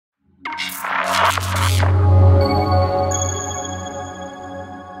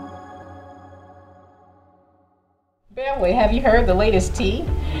Exactly. Have you heard the latest tea?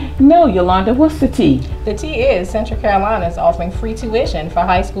 No, Yolanda, what's the tea? The tea is Central Carolina is offering free tuition for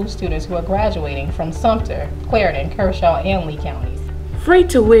high school students who are graduating from Sumter, Clarendon, Kershaw, and Lee counties. Free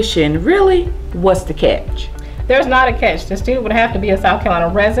tuition, really? What's the catch? There's not a catch. The student would have to be a South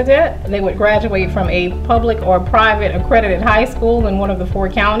Carolina resident. They would graduate from a public or private accredited high school in one of the 4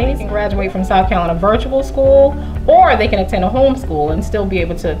 counties, and graduate from South Carolina virtual school, or they can attend a home school and still be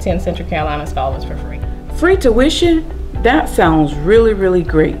able to attend Central Carolina Scholars for free. Free tuition? That sounds really, really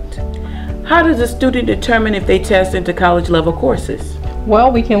great. How does a student determine if they test into college level courses?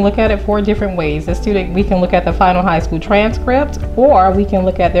 Well, we can look at it 4 different ways. We can look at the final high school transcript, or we can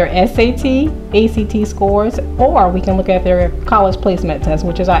look at their SAT, ACT scores, or we can look at their college placement test,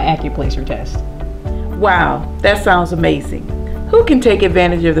 which is our AccuPlacer test. Wow, that sounds amazing. Who can take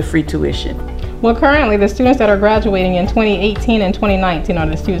advantage of the free tuition? Well, currently the students that are graduating in 2018 and 2019 are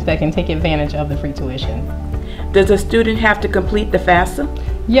the students that can take advantage of the free tuition. Does a student have to complete the FAFSA?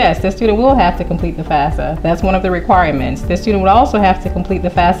 Yes, the student will have to complete the FAFSA. That's one of the requirements. The student would also have to complete the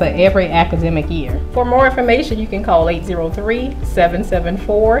FAFSA every academic year. For more information, you can call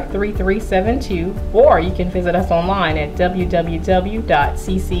 803-774-3372, or you can visit us online at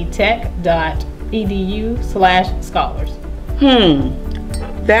www.cctech.edu/scholars.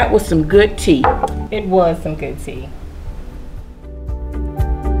 That was some good tea. It was some good tea.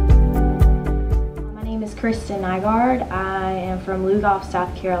 My name is Kristen Nygaard. I am from Lugoff,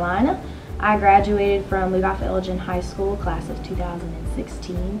 South Carolina. I graduated from Lugoff Elgin High School, class of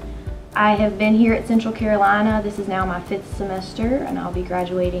 2016. I have been here at Central Carolina. This is now my 5th semester, and I'll be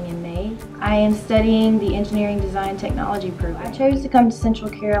graduating in May. I am studying the Engineering Design Technology program. I chose to come to Central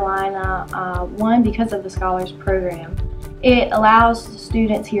Carolina, one, because of the Scholars Program. It allows the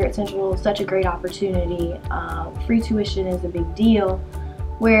students here at Central such a great opportunity. Free tuition is a big deal,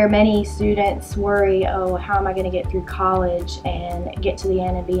 where many students worry, oh, how am I going to get through college and get to the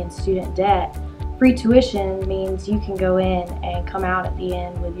end and be in student debt? Free tuition means you can go in and come out at the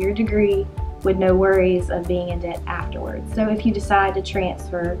end with your degree with no worries of being in debt afterwards. So if you decide to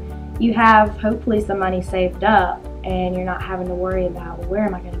transfer, you have hopefully some money saved up and you're not having to worry about, well, where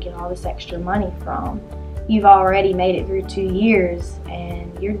am I going to get all this extra money from? You've already made it through 2 years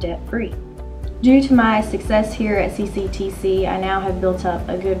and you're debt free. Due to my success here at CCTC, I now have built up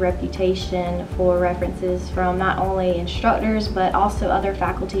a good reputation for references from not only instructors but also other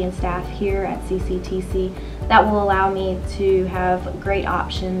faculty and staff here at CCTC that will allow me to have great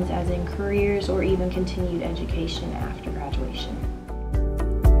options as in careers or even continued education after graduation.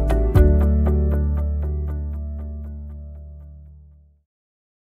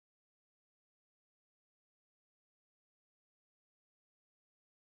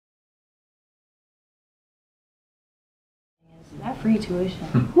 That free tuition.